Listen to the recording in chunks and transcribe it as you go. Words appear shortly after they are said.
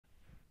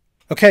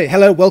Okay,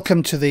 hello,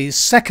 welcome to the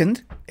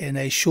second in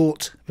a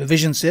short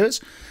revision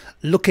series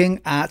looking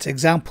at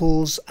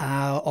examples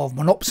of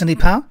monopsony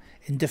power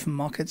in different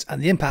markets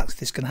and the impact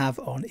this can have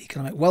on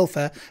economic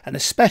welfare and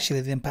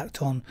especially the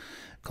impact on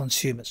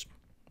consumers.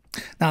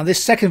 Now,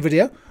 this second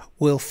video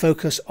will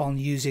focus on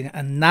using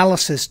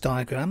analysis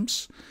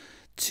diagrams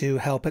to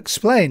help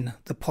explain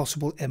the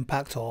possible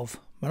impact of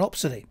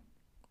monopsony.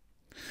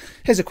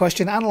 Here's a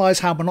question: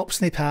 analyse how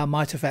monopsony power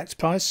might affect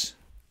price,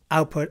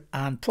 output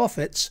and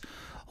profits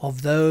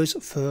of those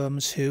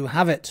firms who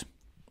have it.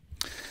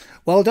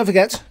 Well, don't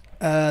forget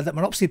that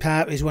monopsony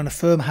power is when a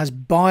firm has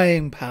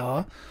buying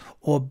power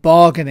or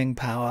bargaining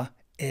power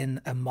in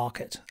a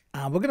market.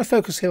 And we're going to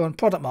focus here on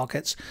product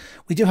markets.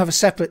 We do have a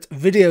separate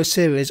video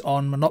series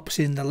on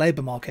monopsony in the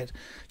labour market,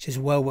 which is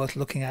well worth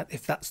looking at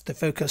if that's the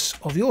focus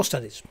of your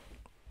studies.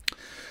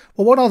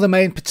 Well, what are the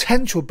main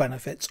potential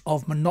benefits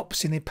of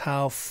monopsony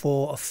power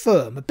for a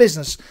firm, a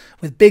business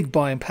with big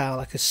buying power,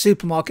 like a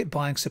supermarket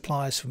buying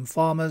supplies from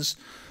farmers,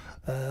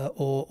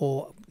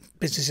 or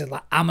businesses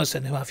like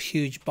Amazon who have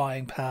huge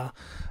buying power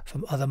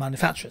from other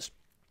manufacturers?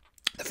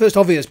 The first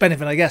obvious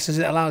benefit, I guess, is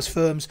it allows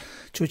firms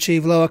to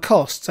achieve lower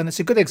costs, and it's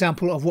a good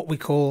example of what we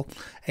call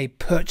a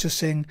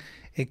purchasing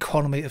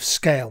economy of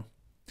scale.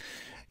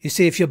 You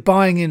see, if you're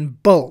buying in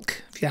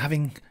bulk,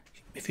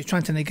 if you're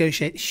trying to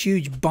negotiate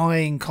huge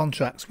buying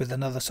contracts with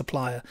another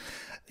supplier,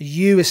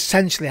 you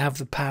essentially have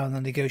the power in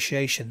the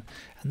negotiation,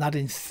 and that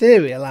in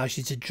theory allows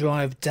you to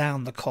drive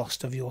down the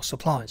cost of your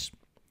supplies.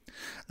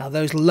 Now,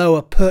 those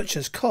lower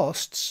purchase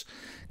costs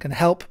can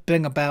help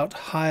bring about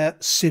higher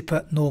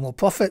supernormal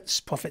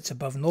profits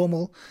above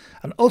normal,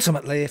 and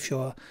ultimately, if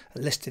you're a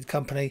listed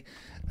company,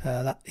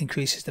 that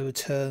increases the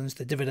returns,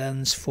 the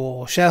dividends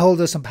for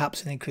shareholders, and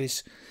perhaps an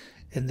increase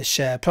in the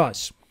share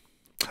price.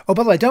 Oh,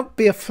 by the way, don't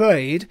be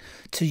afraid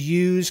to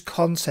use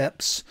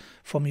concepts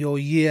from your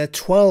year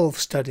 12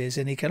 studies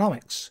in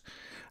economics.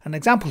 An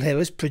example here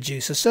is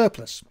producer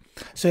surplus.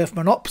 So if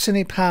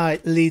monopsony power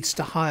leads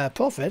to higher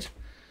profit,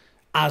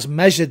 as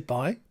measured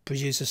by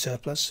producer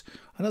surplus,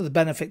 another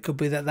benefit could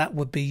be that that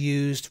would be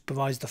used,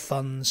 provides the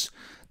funds,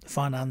 the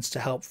finance to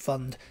help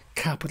fund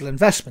capital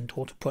investment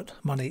or to put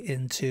money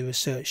into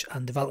research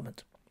and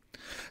development.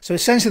 So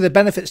essentially the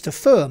benefits to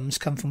firms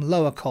come from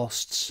lower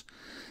costs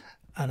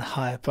and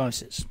higher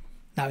prices.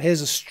 Now,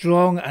 here's a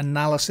strong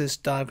analysis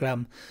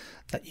diagram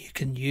that you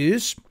can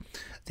use.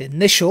 The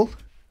initial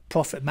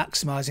profit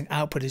maximizing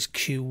output is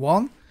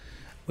Q1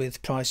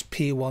 with price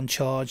P1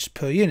 charged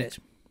per unit.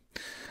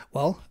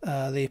 Well,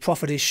 the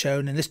profit is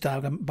shown in this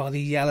diagram by the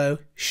yellow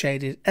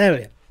shaded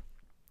area.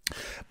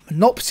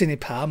 Monopsony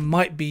power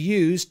might be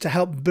used to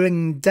help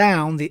bring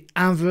down the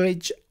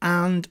average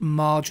and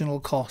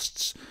marginal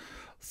costs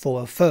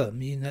for a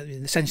firm.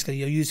 Essentially,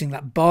 you're using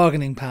that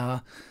bargaining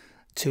power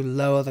to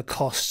lower the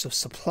costs of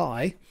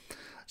supply.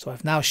 So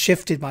I've now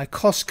shifted my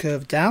cost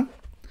curve down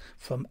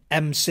from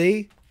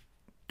MC1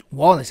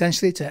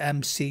 essentially to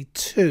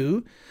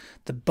MC2.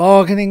 The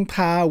bargaining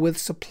power with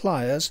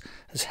suppliers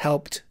has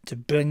helped to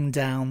bring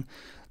down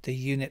the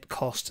unit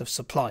cost of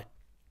supply.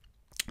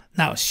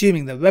 Now,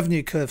 assuming the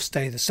revenue curves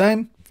stay the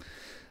same,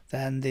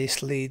 then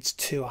this leads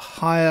to a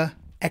higher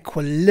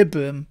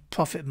equilibrium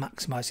profit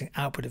maximizing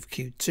output of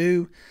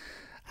Q2,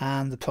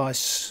 and the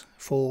price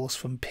falls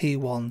from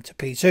P1 to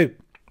P2.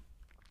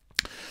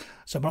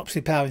 So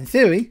monopsony power in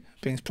theory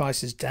brings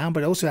prices down,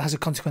 but it also has a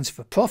consequence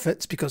for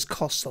profits because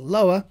costs are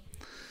lower.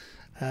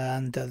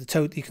 And the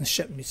total, you can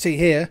see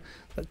here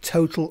the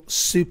total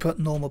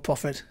supernormal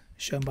profit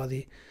shown by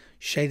the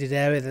shaded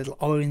area, the little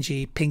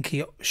orangey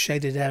pinky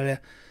shaded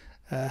area,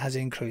 has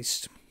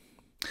increased.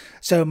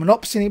 So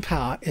monopsony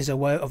power is a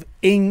way of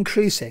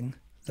increasing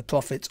the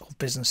profits of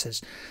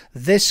businesses.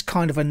 This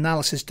kind of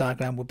analysis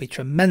diagram would be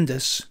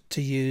tremendous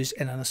to use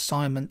in an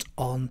assignment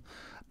on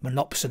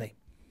monopsony.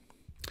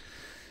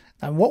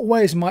 And what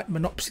ways might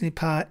monopsony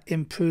power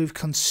improve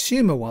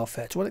consumer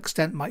welfare? To what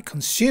extent might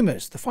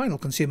consumers, the final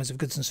consumers of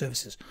goods and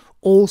services,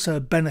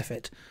 also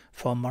benefit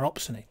from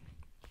monopsony?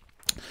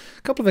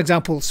 A couple of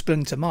examples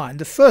spring to mind.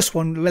 The first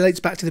one relates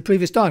back to the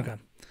previous diagram,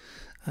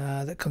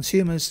 that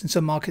consumers in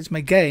some markets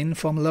may gain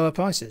from lower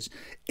prices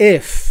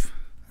if,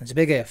 it's a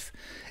big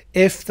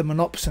if the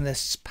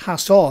monopsonists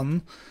pass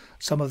on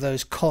some of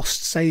those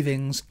cost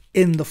savings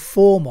in the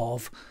form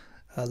of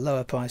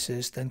lower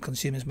prices, then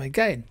consumers may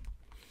gain.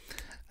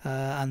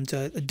 And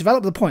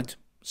develop the point.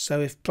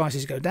 So if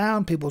prices go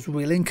down, people's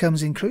real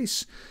incomes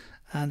increase.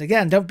 And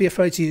again, don't be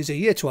afraid to use a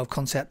year 12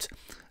 concept.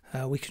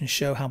 We can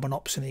show how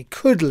monopsony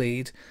could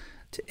lead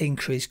to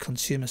increased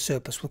consumer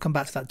surplus. We'll come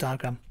back to that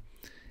diagram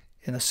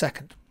in a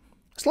second.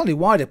 A slightly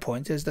wider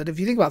point is that if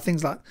you think about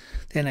things like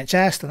the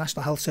NHS, the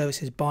National Health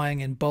Service is buying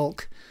in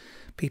bulk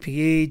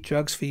PPE,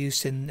 drugs for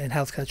use in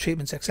healthcare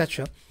treatments,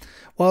 etc.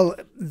 Well,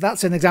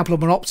 that's an example of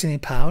monopsony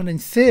power, and in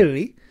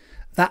theory,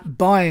 that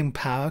buying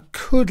power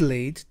could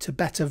lead to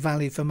better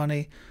value for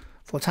money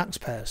for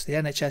taxpayers. The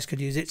NHS could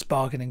use its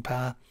bargaining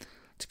power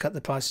to cut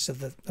the prices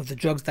of the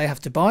drugs they have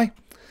to buy,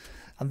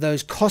 and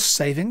those cost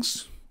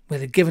savings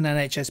with a given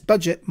NHS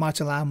budget might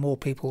allow more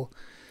people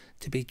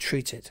to be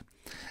treated.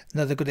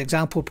 Another good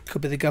example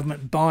could be the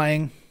government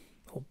buying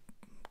or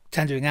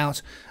tendering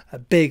out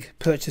big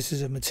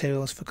purchases of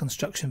materials for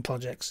construction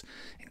projects,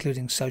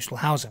 including social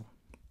housing.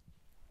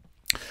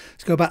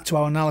 Let's go back to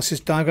our analysis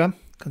diagram.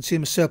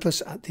 Consumer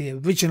surplus at the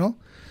original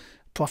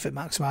profit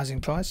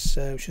maximising price,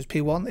 which is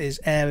P1, is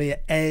area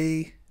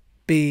A,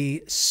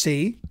 B,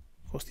 C.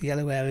 Of course, the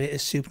yellow area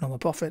is supernormal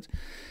profit.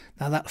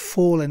 Now that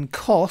fall in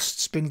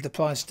costs brings the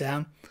price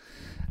down,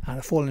 and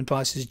a fall in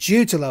prices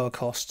due to lower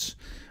costs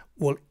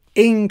will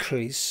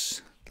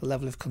increase the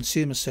level of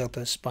consumer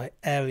surplus by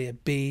area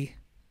B,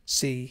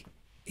 C,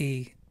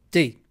 E,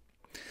 D.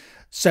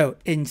 So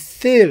in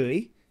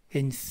theory,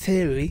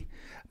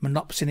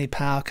 monopsony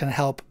power can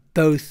help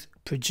both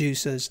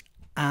producers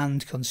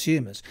and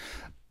consumers.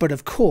 But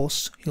of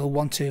course, you'll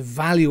want to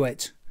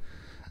evaluate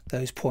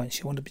those points.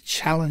 You want to be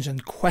challenged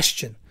and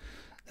question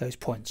those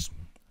points.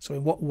 So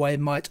in what way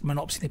might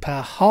monopsony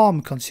power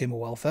harm consumer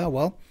welfare?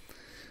 Well,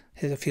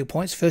 here's a few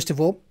points. First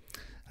of all,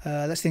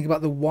 let's think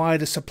about the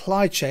wider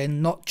supply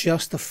chain, not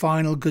just the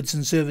final goods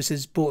and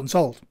services bought and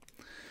sold.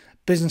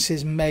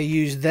 Businesses may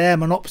use their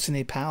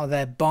monopsony power,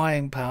 their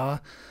buying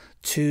power,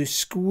 to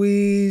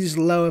squeeze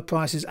lower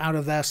prices out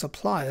of their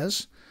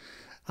suppliers,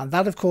 and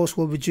that of course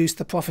will reduce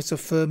the profits of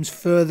firms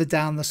further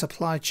down the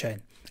supply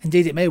chain.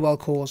 Indeed, it may well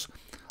cause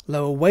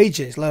lower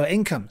wages, lower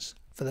incomes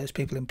for those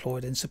people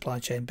employed in supply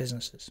chain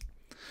businesses.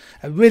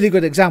 A really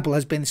good example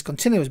has been this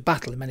continuous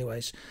battle in many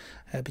ways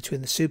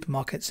between the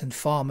supermarkets and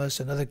farmers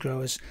and other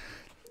growers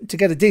to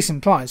get a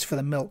decent price for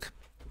the milk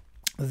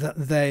that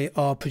they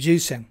are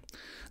producing.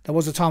 There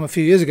was a time a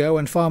few years ago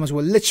when farmers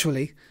were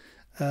literally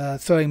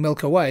throwing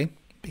milk away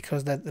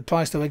because the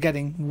price they were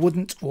getting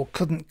wouldn't or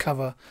couldn't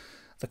cover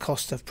the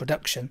cost of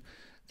production.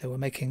 They were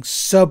making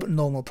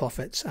subnormal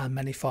profits, and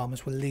many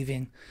farmers were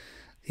leaving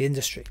the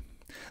industry.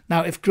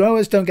 Now, if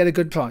growers don't get a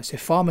good price,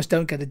 if farmers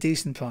don't get a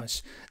decent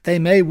price, they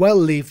may well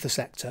leave the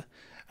sector.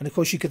 And of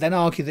course, you could then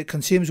argue that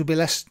consumers will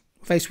be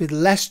faced with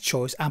less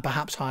choice and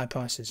perhaps higher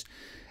prices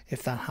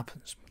if that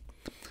happens.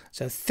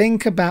 So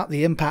think about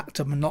the impact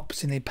of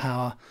monopsony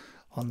power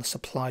on the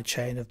supply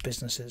chain of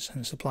businesses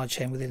and the supply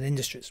chain within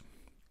industries.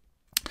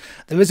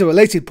 There is a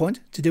related point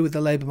to do with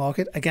the labour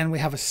market. Again, we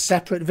have a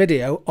separate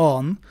video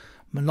on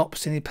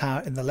monopsony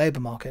power in the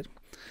labour market.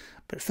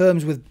 But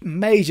firms with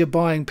major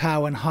buying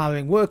power when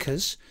hiring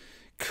workers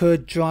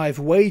could drive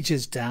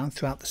wages down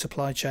throughout the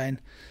supply chain.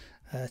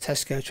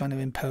 Tesco trying to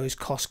impose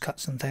cost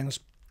cuts and things.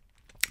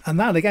 And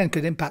that again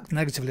could impact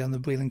negatively on the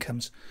real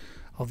incomes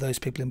of those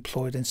people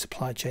employed in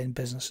supply chain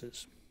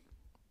businesses.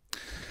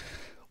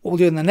 What we'll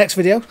do in the next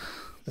video,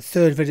 the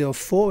third video of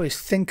 4, is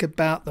think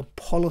about the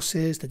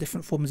policies, the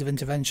different forms of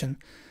intervention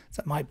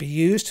that might be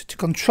used to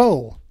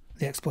control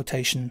the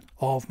exploitation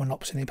of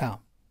monopsony power.